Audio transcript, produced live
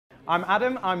I'm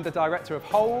Adam, I'm the director of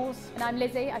Holes. And I'm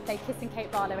Lizzie, I play Kiss and Kate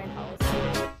Barlow in Holes.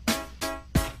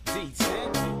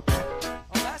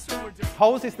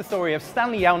 Holes is the story of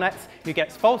Stanley Yelnats, who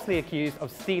gets falsely accused of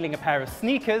stealing a pair of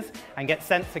sneakers and gets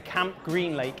sent to Camp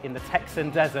Green Lake in the Texan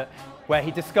desert, where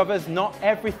he discovers not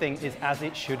everything is as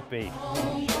it should be.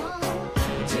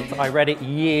 So I read it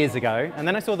years ago, and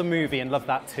then I saw the movie and loved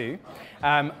that too.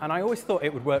 And I always thought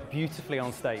it would work beautifully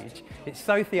on stage. It's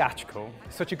so theatrical,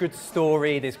 such a good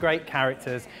story, there's great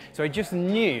characters. So I just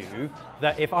knew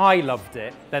that if I loved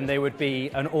it, then there would be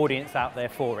an audience out there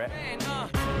for it.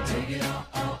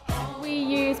 We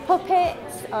use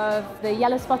puppets of the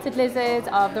yellow-spotted lizard,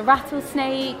 of the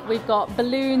rattlesnake, we've got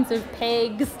balloons of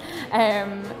pigs,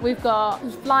 we've got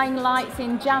flying lights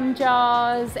in jam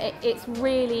jars. It's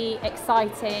really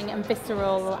exciting and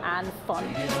visceral and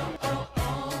fun.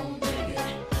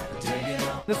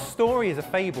 The story is a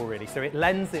fable really, so it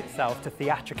lends itself to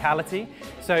theatricality.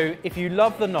 So if you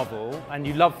love the novel and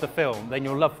you love the film, then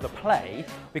you'll love the play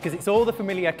because it's all the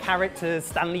familiar characters,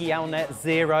 Stanley Yelnats,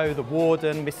 Zero, the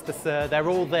Warden, Mr. Sir, they're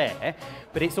all there.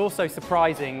 But it's also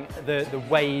surprising the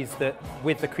ways that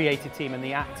with the creative team and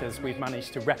the actors we've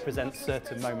managed to represent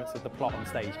certain moments of the plot on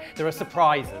stage. There are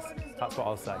surprises, that's what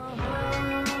I'll say.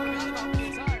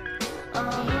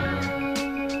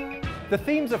 The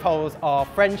themes of Holes are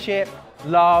friendship,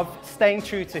 love, staying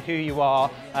true to who you are.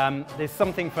 There's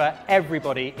something for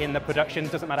everybody in the production.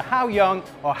 Doesn't matter how young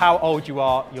or how old you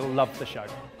are, you'll love the show.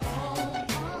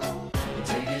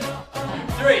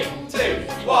 3, 2,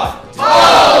 1.